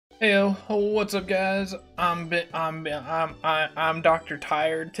Heyo, what's up, guys? I'm Dr.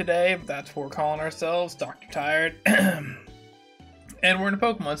 Tired today. That's what we're calling ourselves, Dr. Tired. And we're in a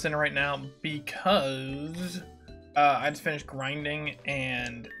Pokemon Center right now because I just finished grinding,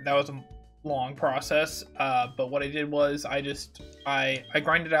 and that was a long process. But what I did was I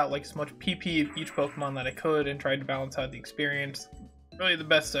grinded out like as much PP of each Pokemon that I could and tried to balance out the experience really the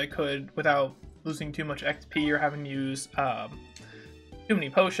best I could without losing too much XP or having to use too many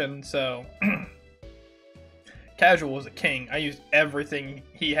potions. So Casual was a king. I used everything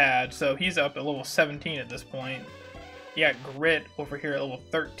he had, so he's up at level 17 at this point. You got Grit over here at level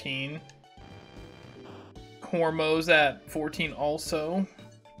 13. Cormo's at 14 also.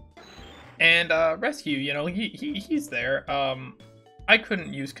 And Rescue, you know, he's there. I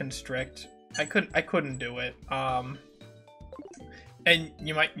couldn't use Constrict. I couldn't do it. And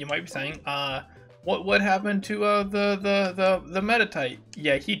you might be saying, what happened to the Metatite?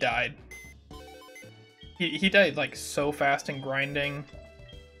 Yeah, he died. He died like so fast in grinding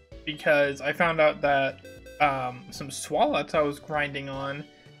because I found out that some Swallots I was grinding on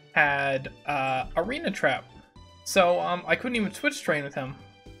had Arena Trap, so I couldn't even switch train with him.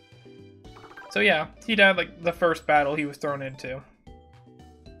 So yeah, he died like the first battle he was thrown into.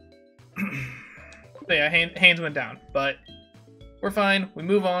 So yeah, hands went down, but we're fine. We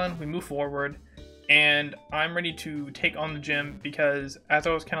move on. We move forward. And I'm ready to take on the gym because as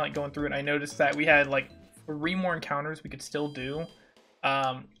I was kind of like going through it, I noticed that we had like 3 more encounters we could still do.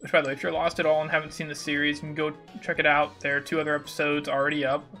 Which, by the way, if you're lost at all and haven't seen the series, you can go check it out. There are 2 other episodes already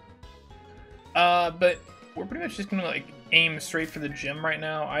up. But we're pretty much just gonna like aim straight for the gym right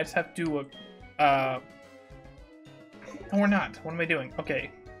now. I just have to do a. No, we're not. What am I doing?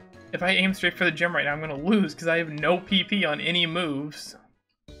 Okay. If I aim straight for the gym right now, I'm gonna lose because I have no PP on any moves.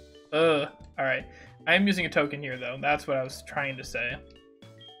 Alright. I am using a token here, though. That's what I was trying to say.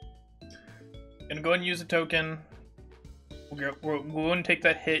 Gonna go ahead and use a token. We'll go and take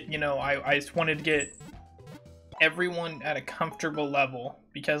that hit. You know, I just wanted to get everyone at a comfortable level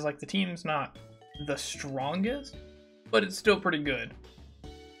because, like, the team's not the strongest, but it's still pretty good.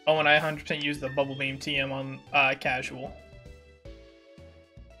 Oh, and I 100% used the Bubble Beam TM on Casual.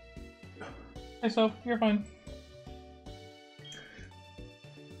 Hey, so you're fine.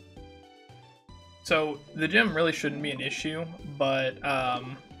 So the gym really shouldn't be an issue, but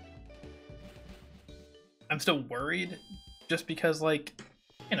I'm still worried just because, like,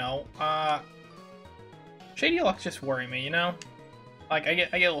 you know, Shadylocke just worry me, you know? Like, I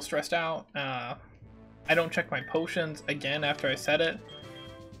get a little stressed out. I don't check my potions again after I set it.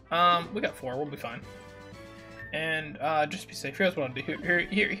 We got 4, we'll be fine. And just be safe. Here's what I'll do. Here's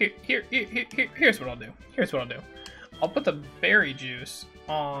what I'll do. Here's what I'll do. I'll put the berry juice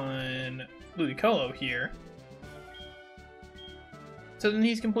on Ludicolo here, so then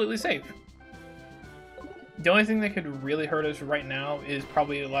he's completely safe. The only thing that could really hurt us right now is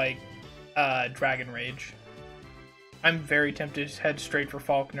probably like Dragon Rage. I'm very tempted to head straight for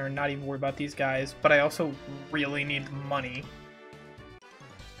Falconer and not even worry about these guys, but I also really need money.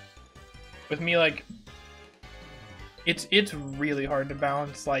 With me, like, it's really hard to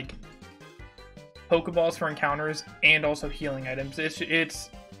balance like Pokeballs for encounters and also healing items.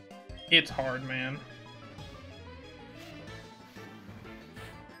 It's hard, man.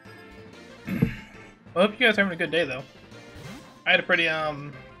 I hope you guys are having a good day, though. I had a pretty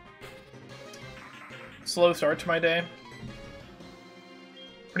slow start to my day.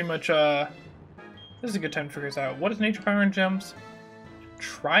 Pretty much this is a good time to figure this out. What is Nature Power and Gems?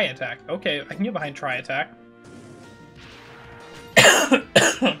 Tri Attack. Okay, I can get behind Tri Attack.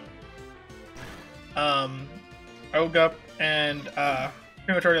 I woke up and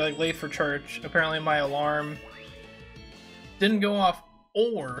pretty much already like late for church. Apparently my alarm didn't go off,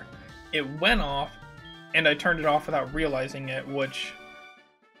 or it went off and I turned it off without realizing it, which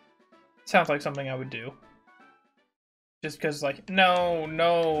sounds like something I would do. Just because, like,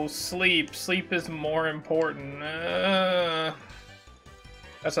 no, sleep is more important. That's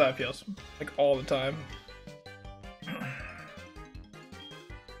how that feels, like, all the time.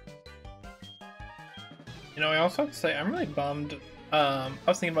 You know, I also have to say, I'm really bummed. I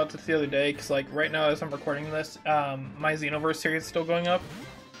was thinking about this the other day, because, like, right now as I'm recording this, my Xenoverse series is still going up.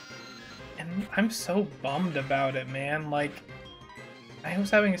 And I'm so bummed about it, man. Like, I was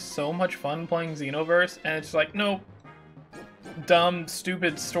having so much fun playing Xenoverse, and it's like, nope. Dumb,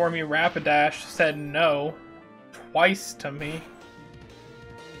 stupid Stormy Rapidash said no twice to me.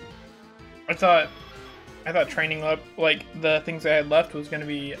 I thought training up, like, the things I had left was gonna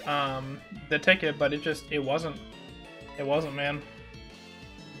be the ticket, but it wasn't. It wasn't, man.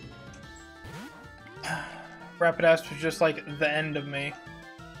 Rapidash was just like the end of me.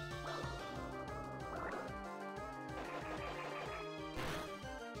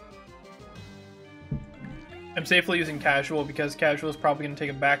 I'm safely using casual because casual is probably going to take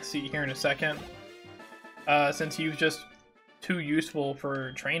a back seat here in a second. Since he was just too useful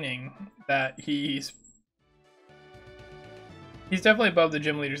for training that he's definitely above the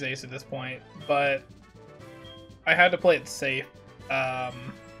gym leader's ace at this point, but I had to play it safe. You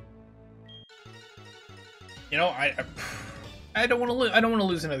know, I don't want to lose. I don't want to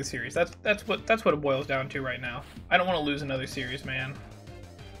lose another series. That's what it boils down to right now. I don't want to lose another series, man.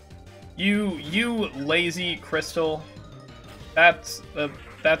 You lazy crystal. That's a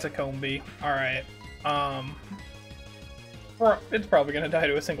Combi. All right. It's probably gonna die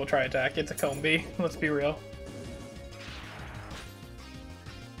to a single tri attack. It's a Combi. Let's be real.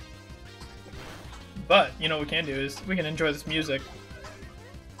 But you know what we can do is we can enjoy this music.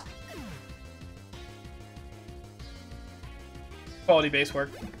 Quality base work.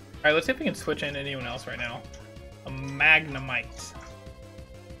 All right, let's see if we can switch in anyone else right now. A Magnemite.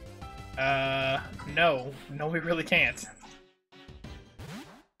 No, we really can't.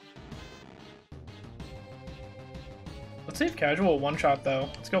 Let's see if casual one-shot though.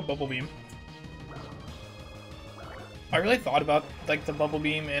 Let's go Bubble Beam. I really thought about like the Bubble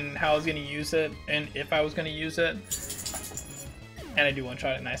Beam and how I was gonna use it and if I was gonna use it. And I do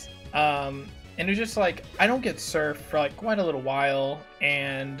one-shot it, nice. And it's just like, I don't get Surf for like quite a little while,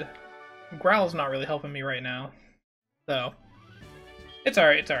 and Growl's not really helping me right now. So, it's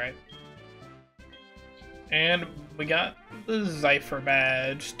alright, it's alright. And we got the Zypher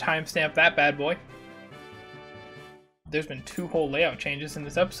badge. Timestamp that bad boy. There's been 2 whole layout changes in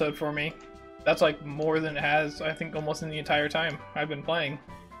this episode for me. That's like more than it has, I think, almost in the entire time I've been playing.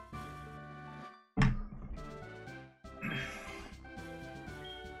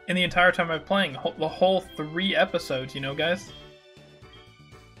 In the entire time I've been playing, the whole 3 episodes, you know, guys?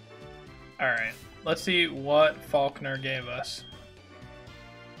 Alright, let's see what Faulkner gave us.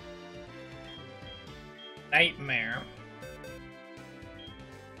 Nightmare.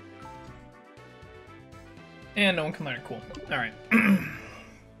 And no one can learn it, cool. Alright.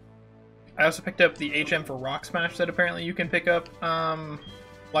 I also picked up the HM for Rock Smash that apparently you can pick up,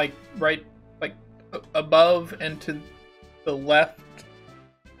 like, right, like, above and to the left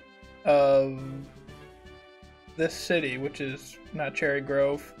of this city, which is not Cherry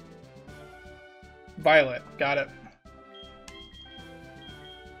Grove. Violet, got it.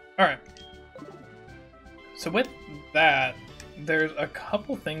 Alright. So with that, there's a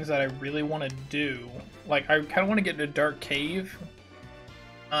couple things that I really want to do. Like, I kind of want to get into Dark Cave.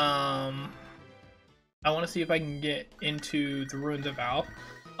 I want to see if I can get into the Ruins of Alph.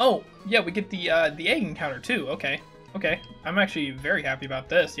 Oh, yeah, we get the egg encounter too. Okay, okay. I'm actually very happy about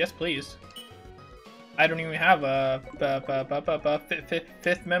this. Yes, please. I don't even have a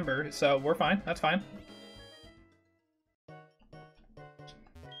fifth member, so we're fine. That's fine.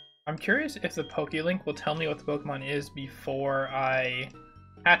 I'm curious if the Pokélink will tell me what the Pokemon is before I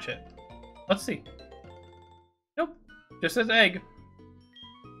hatch it. Let's see. Nope. Just says egg.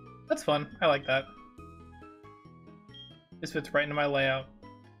 That's fun. I like that. This fits right into my layout.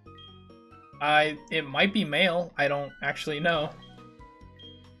 It might be male. I don't actually know.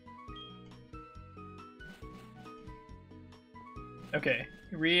 Okay.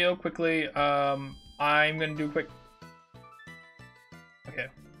 Real quickly, I'm gonna do a quick... Okay.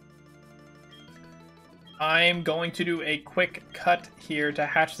 I'm going to do a quick cut here to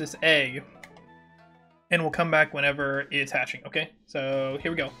hatch this egg. And we'll come back whenever it's hatching, okay? So,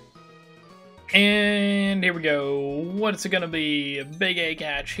 here we go. And here we go. What's it gonna be? A big egg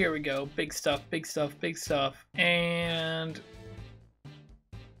hatch. Here we go. Big stuff, big stuff, big stuff. And...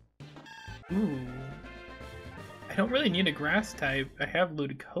 Ooh. I don't really need a grass type. I have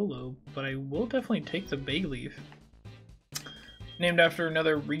Ludicolo, but I will definitely take the Bayleaf. Named after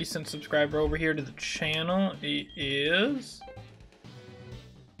another recent subscriber over here to the channel. It is...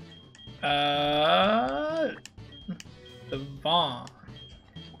 Devon.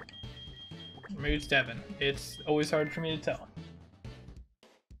 Maybe it's Devin. It's always hard for me to tell.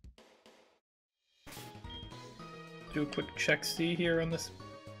 Do a quick check-see here on this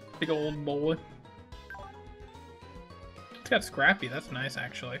big old boy. It's got Scrappy. That's nice,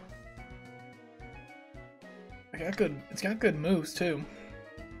 actually. It's got good moves too.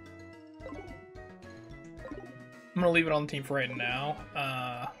 I'm gonna leave it on the team for right now.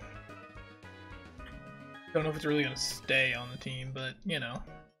 Don't know if it's really gonna stay on the team, but you know.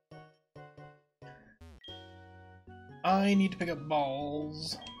 I need to pick up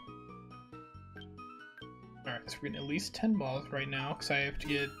balls. Alright, so we're getting at least 10 balls right now, because I have to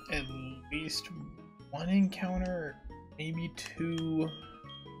get at least 1 encounter, maybe 2.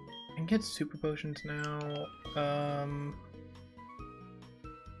 I can get super potions now. I'm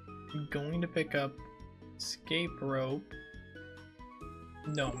going to pick up Escape rope.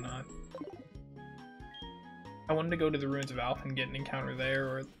 No, I'm not. I wanted to go to the Ruins of Alpha and get an encounter there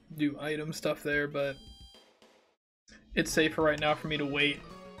or do item stuff there, but it's safer right now for me to wait.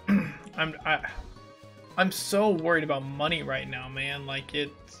 I'm so worried about money right now, man. Like,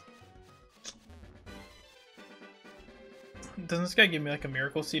 it's... Doesn't this guy give me like a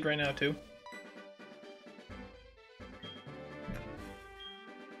miracle seed right now too?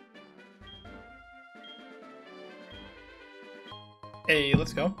 Hey,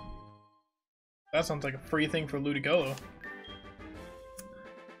 let's go. That sounds like a free thing for Ludicolo.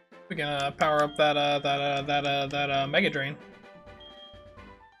 We can power up that Mega Drain.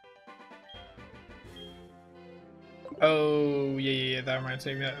 Oh yeah, that reminds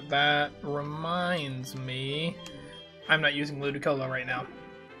me. That reminds me. I'm not using Ludicolo right now.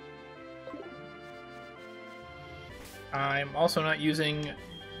 I'm also not using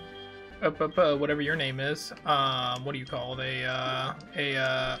whatever your name is. What do you call it?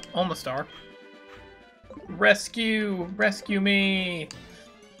 A Omastar. Rescue! Rescue me!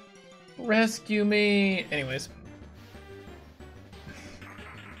 Rescue me! Anyways.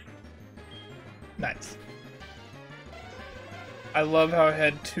 Nice. I love how I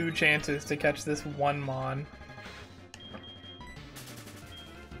had 2 chances to catch this one Mon.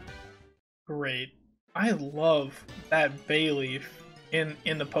 Great. I love that Bayleaf in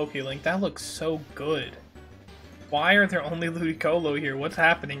the Pokelink. That looks so good. Why are there only Ludicolo here? What's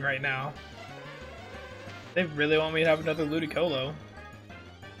happening right now? They really want me to have another Ludicolo.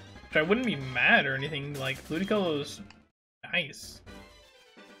 Which I wouldn't be mad or anything. Like, Ludicolo's nice.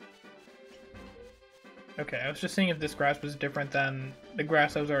 Okay, I was just seeing if this grass was different than the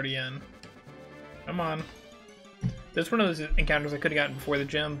grass I was already in. Come on. This is one of those encounters I could have gotten before the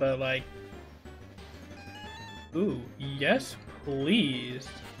gym, but like... Ooh, yes, please.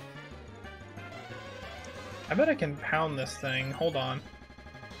 I bet I can pound this thing. Hold on.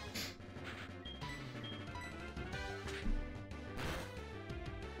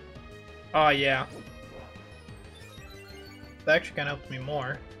 Oh, yeah. That actually kind of helped me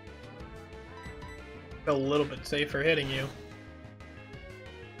more. Feel a little bit safer hitting you.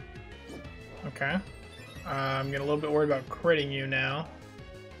 Okay. I'm getting a little bit worried about critting you now.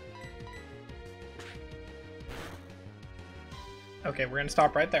 Okay, we're gonna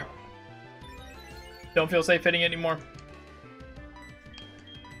stop right there. Don't feel safe hitting it anymore.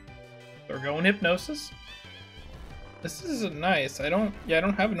 So we're going Hypnosis. This is nice. I don't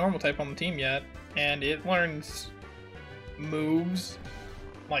have a normal type on the team yet, and it learns moves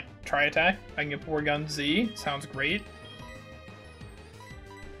like Tri Attack. I can get Porygon Z. Sounds great.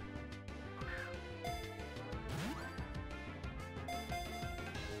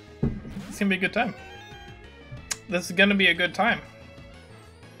 It's gonna be a good time. This is gonna be a good time.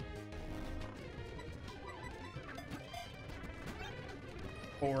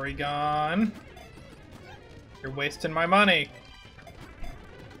 Porygon. You're wasting my money.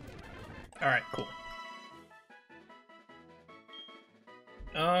 Alright, cool.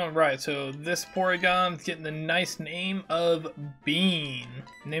 Alright, so this Porygon's getting the nice name of Bean.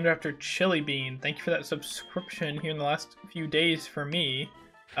 Named after Chili Bean. Thank you for that subscription here in the last few days for me.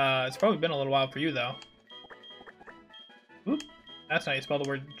 It's probably been a little while for you, though. Oop. That's how you spell the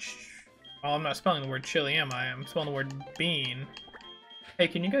word well, I'm not spelling the word chili, am I? I'm spelling the word bean. Hey,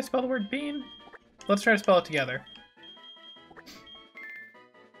 can you guys spell the word bean? Let's try to spell it together.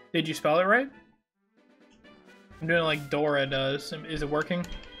 Did you spell it right? I'm doing it like Dora does. Is it working?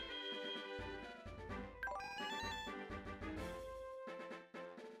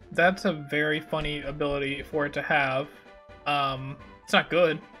 That's a very funny ability for it to have. It's not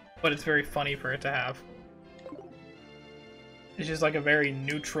good, but it's very funny for it to have. It's just like a very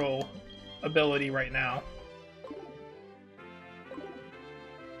neutral ability right now.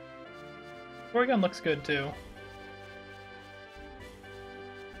 Porygon looks good too.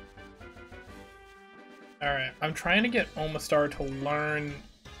 Alright, I'm trying to get Omastar to learn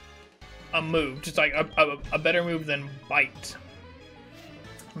a move, just like a better move than Bite.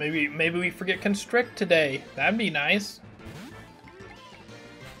 Maybe we forget Constrict today. That'd be nice.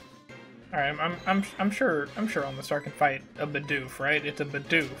 Alright, I'm sure Omastar can fight a Bidoof, right? It's a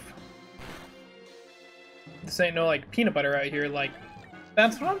Bidoof. This ain't no like peanut butter out here, like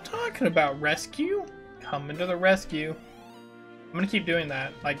that's what I'm talking about, rescue. Coming to the rescue. I'm gonna keep doing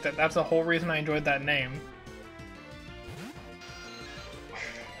that. Like that's the whole reason I enjoyed that name.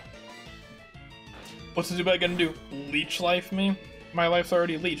 What's the Zubat gonna do? Leech life me? My life's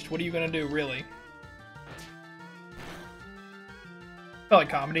already leeched. What are you gonna do, really? Felt like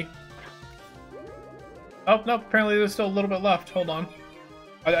comedy. Oh, no, apparently there's still a little bit left. Hold on.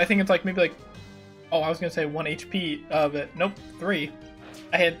 I think it's like maybe like Oh, I was gonna say 1 HP of it. Nope, 3.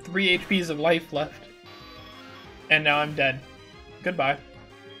 I had 3 HPs of life left. And now I'm dead. Goodbye.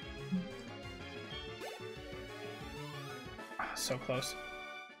 Ah, so close.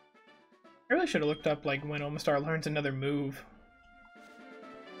 I really should have looked up like when Omastar learns another move.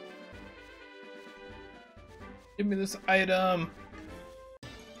 Give me this item.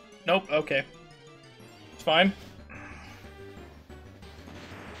 Nope, okay. It's fine.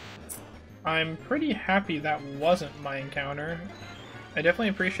 I'm pretty happy that wasn't my encounter. I definitely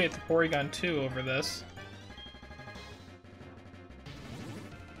appreciate the Porygon 2 over this.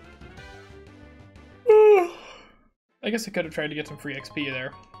 I guess I could have tried to get some free XP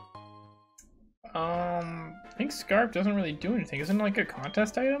there. I think Scarf doesn't really do anything. Isn't it like a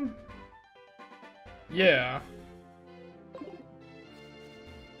contest item? Yeah.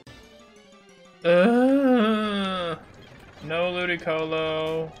 No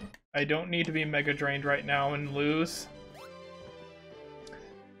Ludicolo. I don't need to be Mega Drained right now and lose.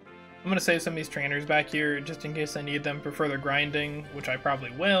 I'm gonna save some of these trainers back here just in case I need them for further grinding, which I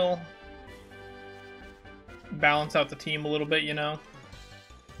probably will. Balance out the team a little bit, you know?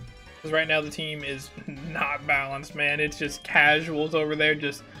 Because right now the team is not balanced, man. It's just casuals over there.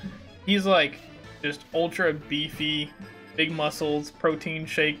 He's like just ultra beefy, big muscles, protein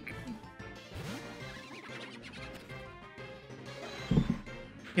shake.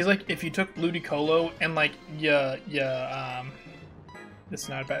 He's like if you took Ludicolo and like this is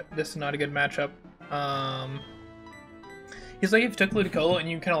not bad. This is not a good matchup. He's like if you took Ludicolo and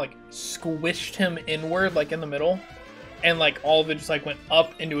you kind of like squished him inward, like in the middle, and like all of it just like went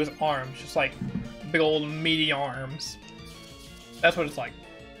up into his arms, just like big old meaty arms. That's what it's like.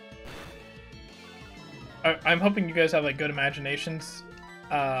 I'm hoping you guys have like good imaginations,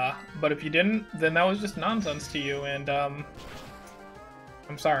 but if you didn't, then that was just nonsense to you, and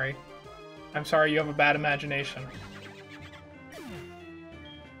I'm sorry. I'm sorry you have a bad imagination.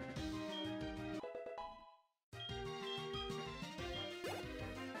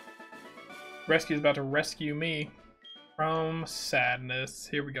 Rescue's about to rescue me from sadness.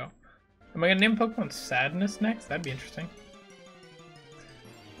 Here we go. Am I gonna name Pokemon Sadness next? That'd be interesting.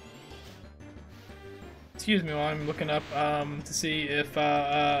 Excuse me while I'm looking up to see if I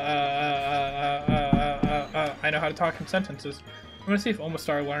know how to talk in sentences. I'm gonna see if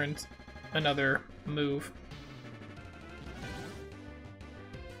Omastar learns another move.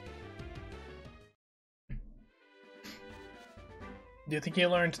 Do you think he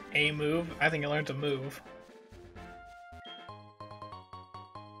learns a move? I think he learns a move.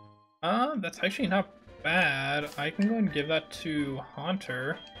 That's actually not bad. I can go and give that to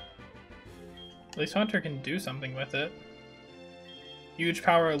Haunter. At least Haunter can do something with it. Huge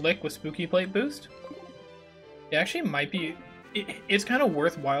power lick with Spooky Plate boost? It actually might be... It's kind of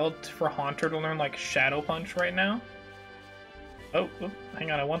worthwhile for Haunter to learn like Shadow Punch right now. Oh,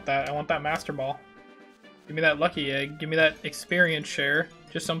 hang on, I want that. I want that Master Ball. Give me that Lucky Egg. Give me that experience share.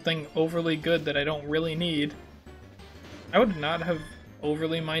 Just something overly good that I don't really need. I would not have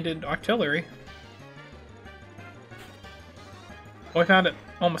overly minded Octillery. Oh, I found it.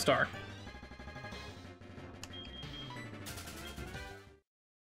 Omastar.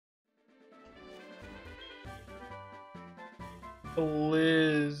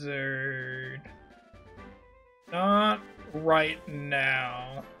 Blizzard. Not right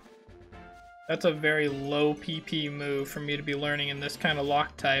now. That's a very low PP move for me to be learning in this kind of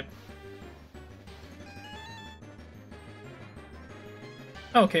lock type.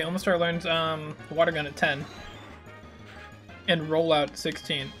 Okay, Omastar learns Water Gun at 10. And Rollout at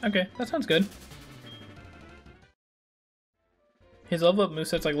 16. Okay, that sounds good. His level up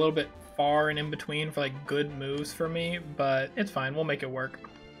moveset's like a little bit far and in between for like good moves for me, but it's fine, we'll make it work.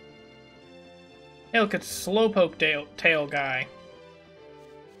 Hey look, it's Slowpoke tail guy.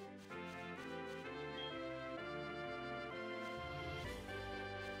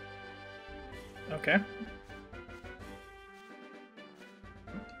 Okay.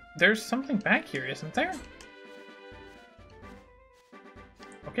 There's something back here, isn't there?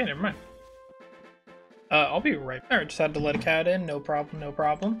 Okay, never mind. I'll be right there. Just had to let a cat in. No problem, no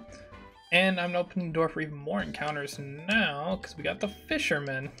problem. And I'm opening the door for even more encounters now, because we got the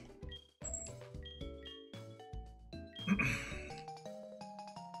Fisherman.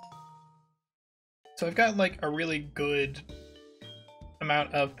 So I've got like a really good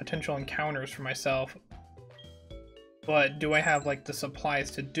amount of potential encounters for myself. But do I have like the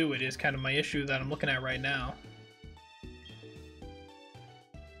supplies to do it is kind of my issue that I'm looking at right now.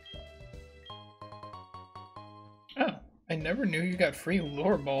 Oh, I never knew you got free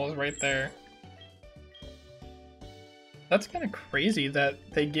lure balls right there. That's kind of crazy that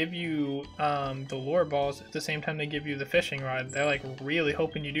they give you the lure balls at the same time they give you the fishing rod. They're like really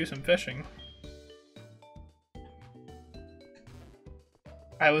hoping you do some fishing.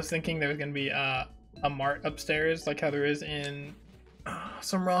 I was thinking there was going to be a mart upstairs like how there is in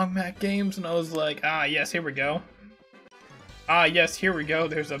some wrong Mac games, and I was like, ah yes, here we go. Ah yes, here we go.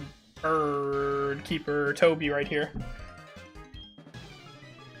 There's a bird keeper Toby right here.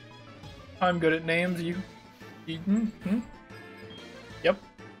 I'm good at names, you... Yep,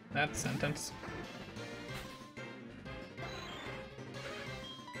 that sentence.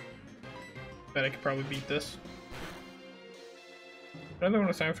 Bet I could probably beat this. Another one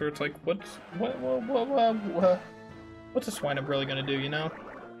of times where it's like, what's a swine up really gonna do, you know?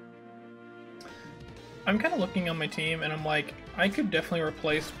 I'm kind of looking on my team and I'm like, I could definitely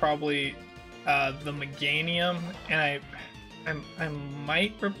replace probably the Meganium, and I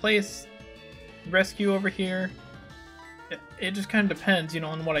might replace Rescue over here. It just kind of depends, you know,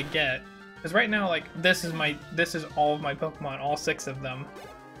 on what I get. Because right now, like, this is all of my Pokemon, all 6 of them.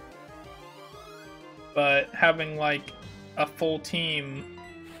 But having like a full team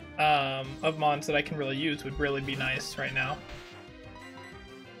of mons that I can really use would really be nice right now.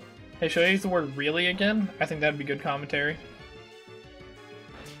 Hey, should I use the word really again? I think that'd be good commentary.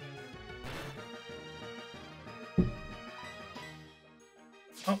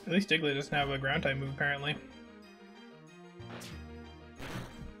 Oh, at least Diglett doesn't have a ground type move, apparently.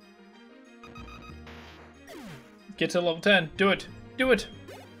 Get to level 10. Do it! Do it!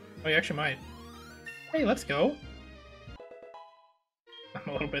 Oh, you actually might. Hey, let's go! I'm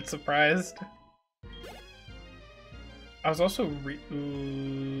a little bit surprised. I was also ooh,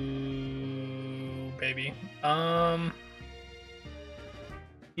 baby.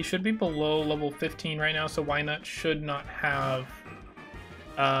 He should be below level 15 right now, so why not should not have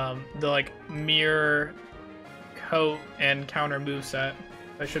the like mirror coat and counter moveset.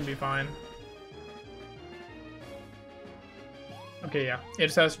 That should be fine. Okay, yeah. It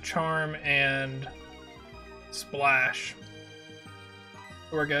just has charm and splash.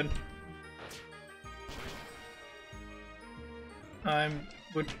 We're good.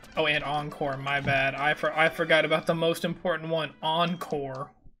 Oh, and Encore, my bad. I forgot about the most important one, Encore.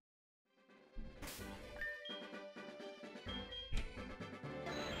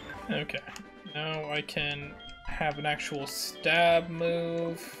 Okay, now I can have an actual stab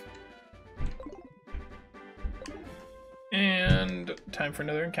move. And time for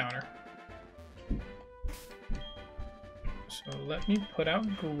another encounter. So let me put out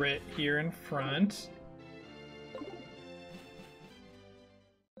Grit here in front.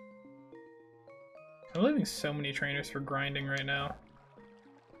 I'm leaving so many trainers for grinding right now.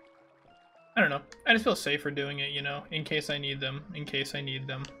 I don't know. I just feel safer doing it, you know, in case I need them. In case I need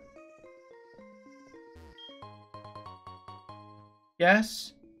them.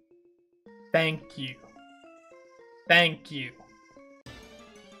 Yes? Thank you. Thank you.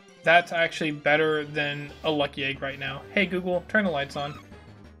 That's actually better than a Lucky Egg right now. Hey Google, turn the lights on.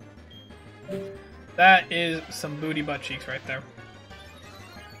 That is some booty butt cheeks right there.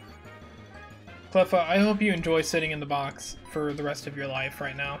 Cleffa, I hope you enjoy sitting in the box for the rest of your life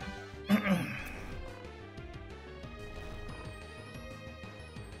right now.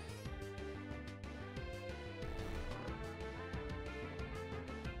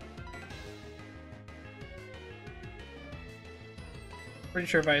 Pretty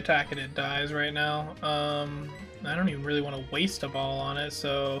sure if I attack it, it dies right now. I don't even really want to waste a ball on it,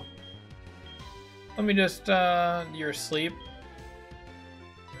 so... Let me just, you're asleep.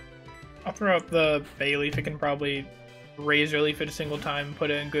 I'll throw up the Bay Leaf. It can probably Razor Leaf at a single time and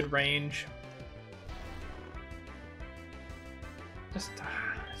put it in good range. Just,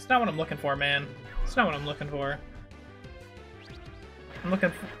 it's not what I'm looking for, man. It's not what I'm looking for. I'm looking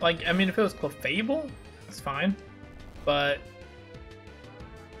for, like, I mean, if it was Clefable, that's fine. But...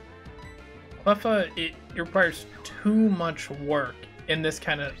 Cleffa, it requires too much work in this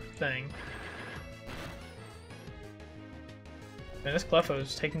kind of thing. Man, this Cleffa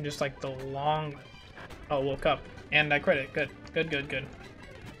is taking just like the long... Oh, woke up. And I credit. Good. Good, good, good.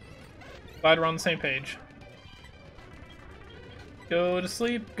 Glad we're on the same page. Go to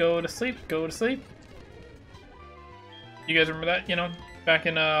sleep, go to sleep, go to sleep. You guys remember that, you know, back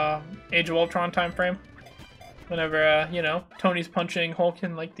in Age of Ultron time frame? Whenever, you know, Tony's punching Hulk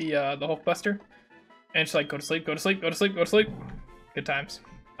in, like, the Hulk Buster. And it's like, go to sleep, go to sleep, go to sleep, go to sleep. Good times.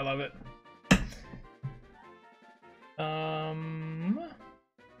 I love it.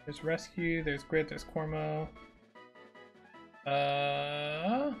 There's Rescue, there's Grit, there's Cormo.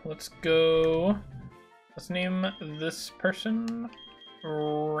 Let's go. Let's name this person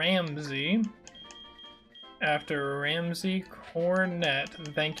Ramsey. after Ramsey Cornet.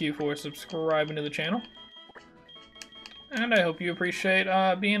 Thank you for subscribing to the channel. And I hope you appreciate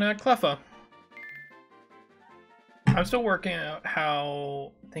being a Cleffa. I'm still working out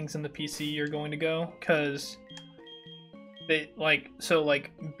how things in the PC are going to go, because they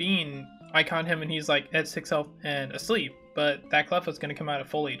Bean, I caught him and he's like at 6 health and asleep, but that Cleffa's going to come out at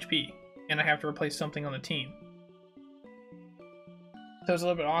full HP, and I have to replace something on the team. So it's a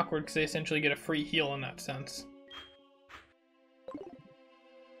little bit awkward because they essentially get a free heal in that sense.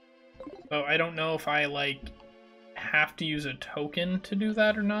 So I don't know if I have to use a token to do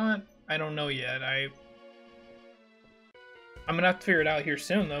that or not. I don't know yet. I'm gonna have to figure it out here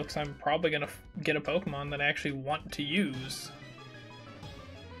soon though, because I'm probably gonna get a Pokemon that I actually want to use.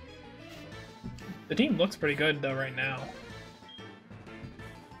 The team looks pretty good though right now.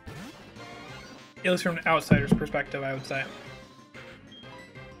 At least from an outsider's perspective, I would say.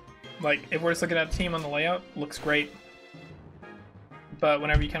 Like, if we're just looking at the team on the layout, looks great. But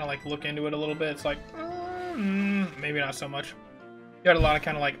whenever you kind of look into it a little bit, it's like, maybe not so much. You got a lot of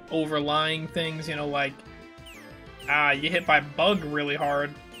kind of overlying things, you know, you hit by Bug really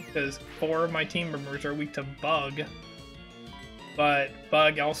hard, because 4 of my team members are weak to Bug. But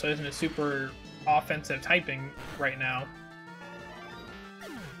Bug also isn't a super offensive typing right now.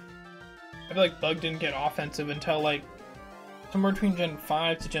 I feel like Bug didn't get offensive until somewhere between Gen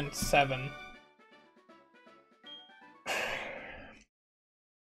 5 to Gen 7.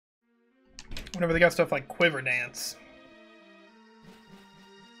 Whenever they got stuff like Quiver Dance.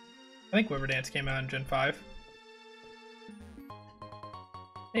 I think Quiver Dance came out in Gen 5.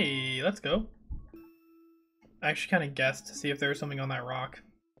 Hey, let's go. I actually kind of guessed to see if there was something on that rock.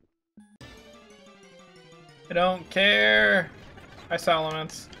 I don't care! Hi,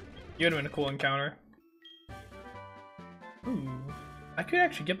 Salamence. You would have been a cool encounter. Ooh, I could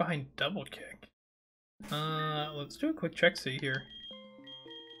actually get behind Double Kick. Let's do a quick check see here.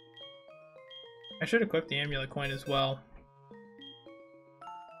 I should equip the Amulet Coin as well.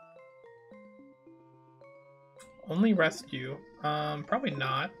 Only rescue. Probably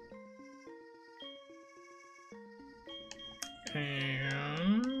not.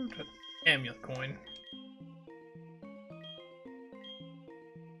 And Amulet Coin.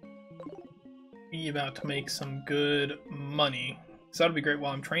 Be about to make some good money. So that'll be great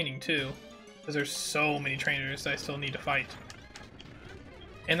while I'm training too, because there's so many trainers that I still need to fight.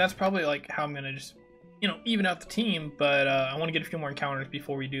 And that's probably how I'm gonna just, even out the team, but I want to get a few more encounters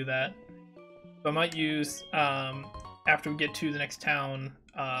before we do that. So I might use, after we get to the next town,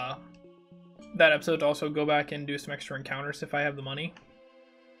 that episode to also go back and do some extra encounters if I have the money.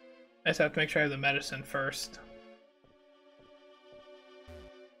 I just have to make sure I have the medicine first.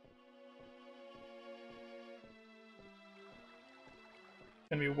 It's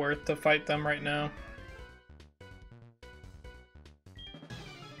gonna be worth to fight them right now.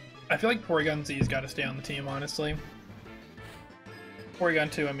 I feel like Porygon Z's got to stay on the team, honestly.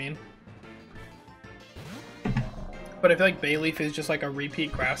 Porygon 2, I mean. But I feel like Bayleaf is just a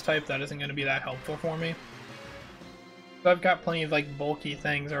repeat grass type that isn't going to be that helpful for me. So I've got plenty of bulky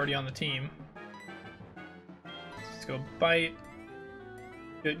things already on the team. Let's go Bite.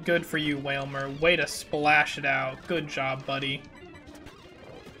 Good for you, Wailmer. Way to splash it out. Good job, buddy.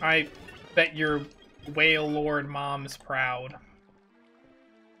 I bet your Whale Lord mom is proud.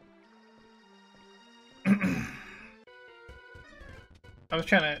 I was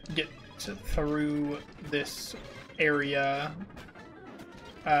trying to get through this area.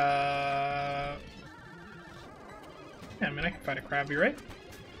 Yeah, I mean, I can fight a Krabby, right?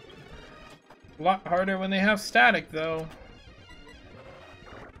 A lot harder when they have static, though.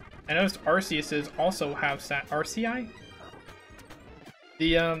 I noticed Arceuses also have Arcei?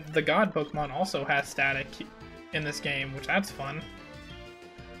 The God Pokemon also has static in this game, which that's fun.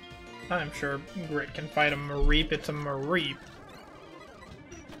 I'm sure Grit can fight a Mareep. It's a Mareep.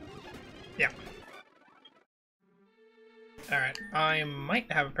 Yeah. Alright, I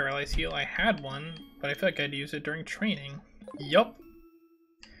might have a Paralyzed Heal. I had one, but I feel like I'd use it during training. Yup.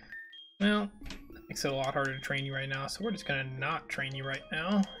 Well, that makes it a lot harder to train you right now, so we're just gonna not train you right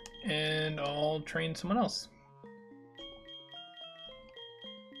now, and I'll train someone else.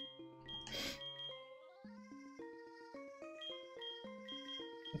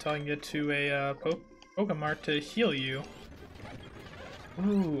 Until I can get to a Pokemart to heal you.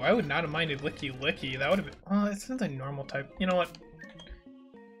 Ooh, I would not have minded Licky Licky. That would have been... Well, it's not a normal type. You know what?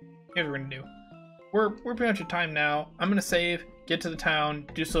 Here's what we're gonna do. We're pretty much at time now. I'm gonna save, get to the town,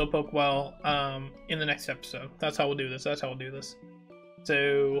 do Slowpoke well, in the next episode. That's how we'll do this. That's how we'll do this.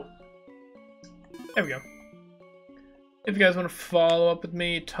 So... there we go. If you guys want to follow up with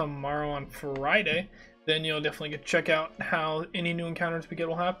me tomorrow on Friday, then you'll definitely get to check out how any new encounters we get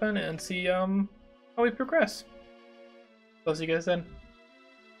will happen and see how we progress. So I'll see you guys then.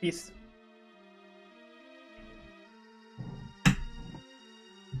 Peace.